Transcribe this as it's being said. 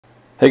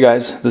Hey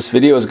guys, this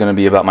video is going to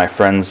be about my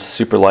friend's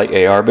super light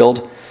AR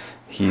build.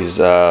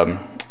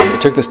 I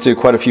took this to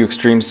quite a few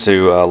extremes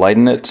to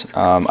lighten it.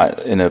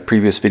 In a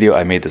previous video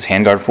I made this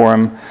handguard for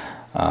him.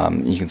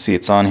 You can see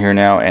it's on here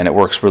now and it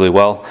works really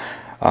well.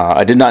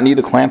 I did not need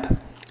the clamp.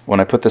 When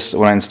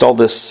I installed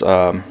this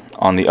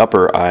on the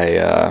upper,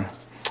 I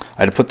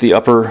had to put the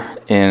upper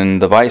in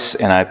the vise,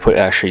 and I put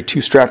actually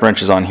 2 strap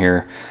wrenches on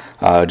here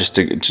just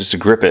to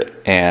grip it,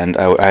 and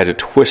I had to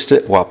twist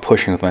it while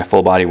pushing with my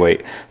full body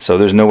weight. So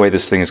there's no way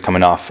this thing is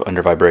coming off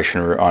under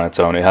vibration or on its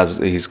own.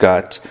 He's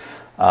got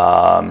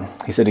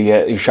he said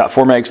he shot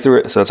 4 mags through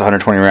it, so that's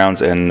 120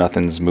 rounds, and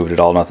nothing's moved at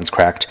all, nothing's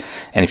cracked.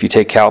 And if you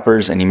take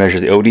calipers and you measure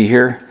the OD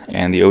here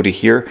and the OD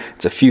here,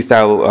 it's a few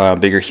thou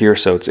bigger here,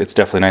 so it's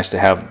definitely nice to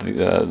have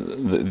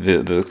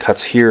the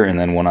cuts here and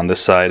then one on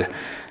this side,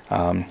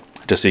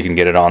 just so you can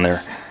get it on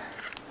there.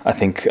 I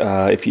think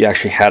if you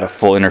actually had a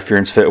full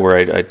interference fit where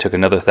I took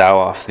another thou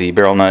off the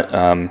barrel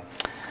nut,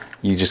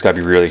 you just got to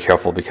be really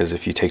careful, because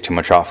if you take too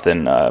much off,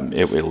 then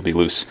it'll be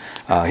loose.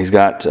 He's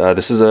got,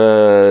 this is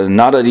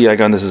not a DI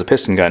gun, this is a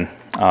piston gun.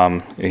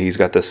 He's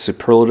got this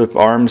superlative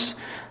arms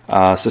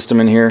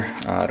system in here.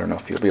 I don't know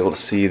if you'll be able to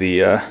see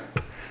the,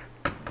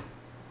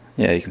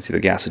 yeah, you can see the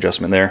gas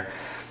adjustment there.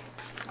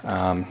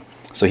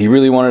 So he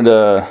really wanted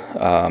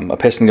a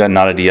piston gun,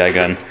 not a DI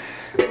gun.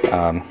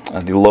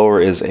 The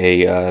lower is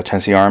a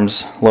Tennessee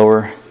Arms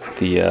lower.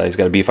 He's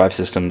got a B5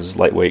 Systems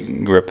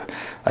lightweight grip.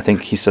 I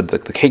think he said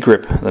that the K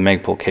grip, the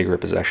Magpul K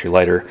grip, is actually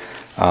lighter.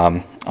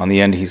 On the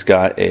end, he's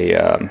got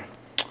the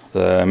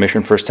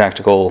Mission First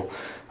Tactical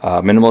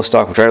minimalist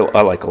stock, which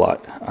I like a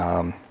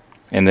lot.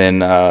 And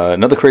then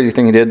another crazy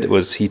thing he did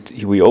was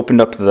we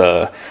opened up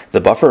the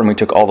buffer and we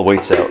took all the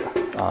weights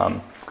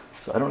out.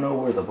 So I don't know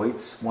where the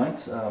weights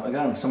went. I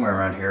got them somewhere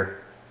around here.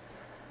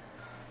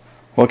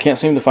 Well, I can't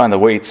seem to find the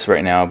weights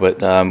right now,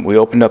 but we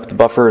opened up the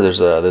buffer. There's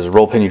a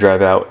roll pin you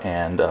drive out,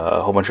 and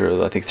a whole bunch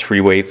of, I think,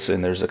 3 weights,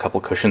 and there's a couple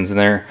cushions in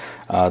there.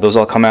 Those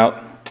all come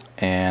out,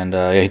 and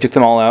yeah, he took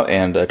them all out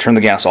and turned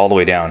the gas all the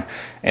way down,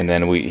 and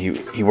then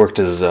he worked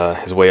his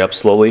way up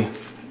slowly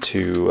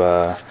to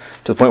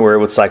the point where it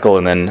would cycle,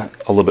 and then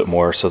a little bit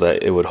more so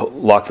that it would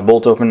lock the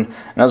bolt open.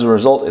 And as a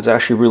result, it's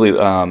actually really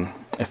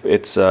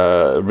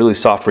really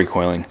soft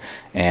recoiling,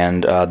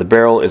 and the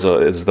barrel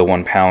is the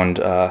 1 pound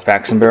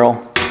Faxon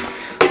barrel.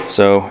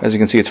 So as you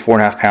can see, it's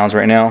 4.5 pounds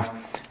right now,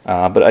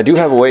 but I do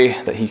have a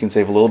way that he can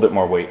save a little bit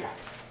more weight.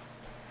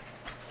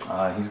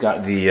 He's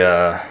got the,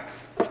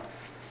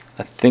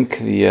 I think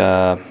the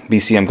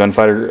BCM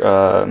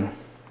Gunfighter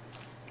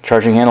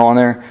charging handle on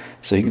there,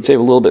 so he can save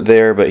a little bit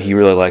there, but he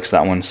really likes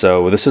that one.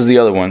 So this is the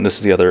other one. This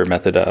is the other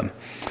method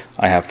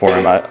I have for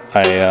him.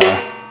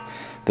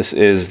 This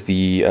is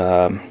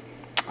a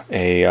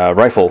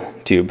rifle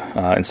tube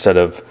instead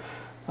of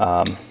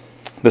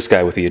this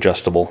guy with the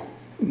adjustable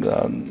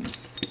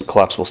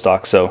collapsible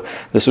stock. So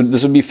this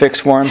would be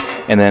fixed for him,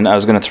 and then I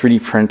was going to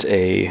 3D print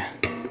a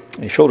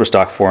shoulder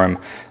stock for him.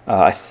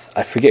 I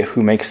forget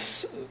who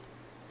makes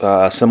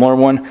a similar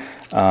one,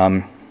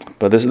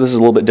 but this is a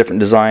little bit different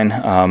design.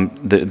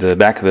 The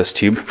back of this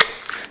tube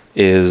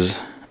is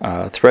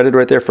threaded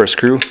right there for a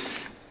screw,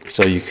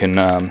 so you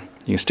can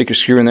stick your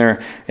screw in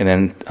there and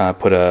then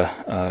put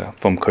a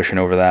foam cushion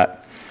over that.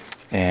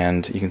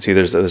 And you can see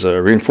there's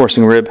a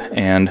reinforcing rib,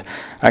 and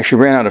I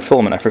actually ran out of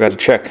filament. I forgot to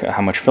check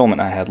how much filament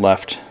I had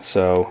left,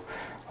 so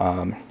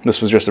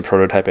this was just a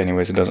prototype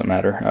anyways, it doesn't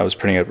matter. I was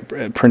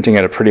printing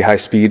at a pretty high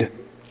speed,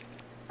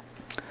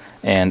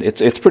 and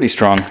it's pretty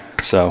strong,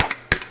 so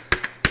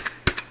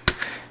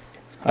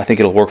I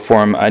think it'll work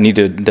for him. I need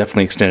to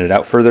definitely extend it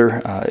out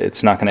further.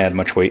 It's not going to add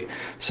much weight.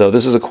 So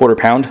this is a 1/4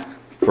 pound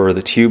for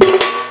the tube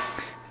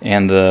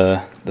and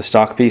the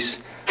stock piece,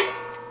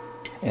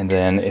 and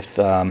then if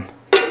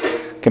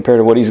compared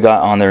to what he's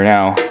got on there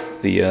now,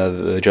 the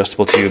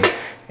adjustable tube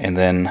and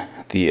then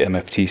the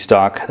MFT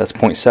stock, that's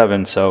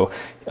 0.7. So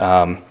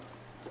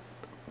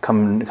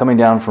coming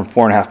down from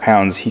 4.5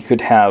 pounds, he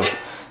could have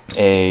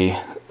a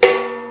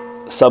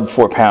sub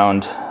 4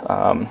 pound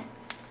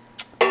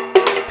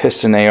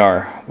piston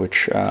AR,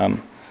 which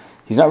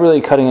he's not really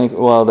cutting any.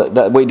 Well,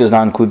 that weight does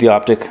not include the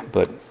optic,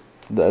 but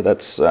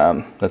that's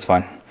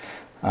fine.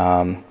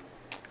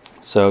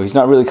 So he's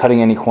not really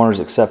cutting any corners,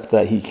 except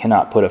that he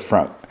cannot put a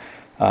front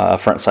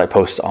sight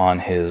post on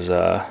his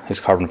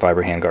carbon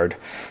fiber handguard.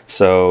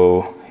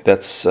 So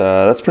that's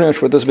pretty much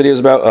what this video is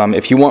about.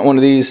 If you want one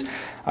of these,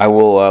 I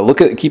will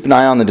keep an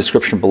eye on the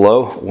description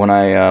below. When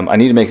I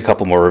need to make a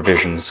couple more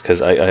revisions,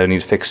 because I need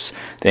to fix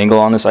the angle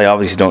on this. I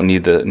obviously don't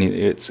need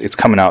it's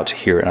coming out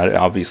here, and I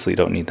obviously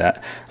don't need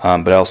that.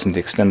 But I also need to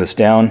extend this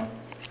down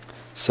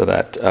so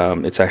that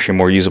it's actually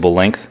more usable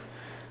length.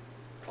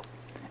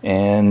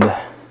 And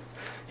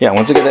yeah,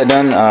 once I get that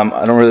done,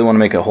 I don't really want to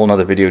make a whole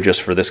nother video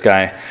just for this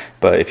guy,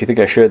 but if you think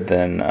I should,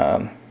 then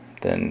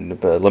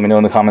let me know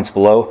in the comments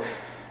below.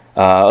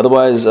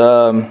 Otherwise,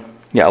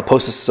 yeah, I'll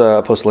post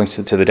a link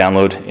to the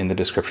download in the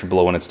description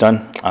below when it's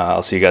done.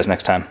 I'll see you guys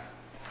next time.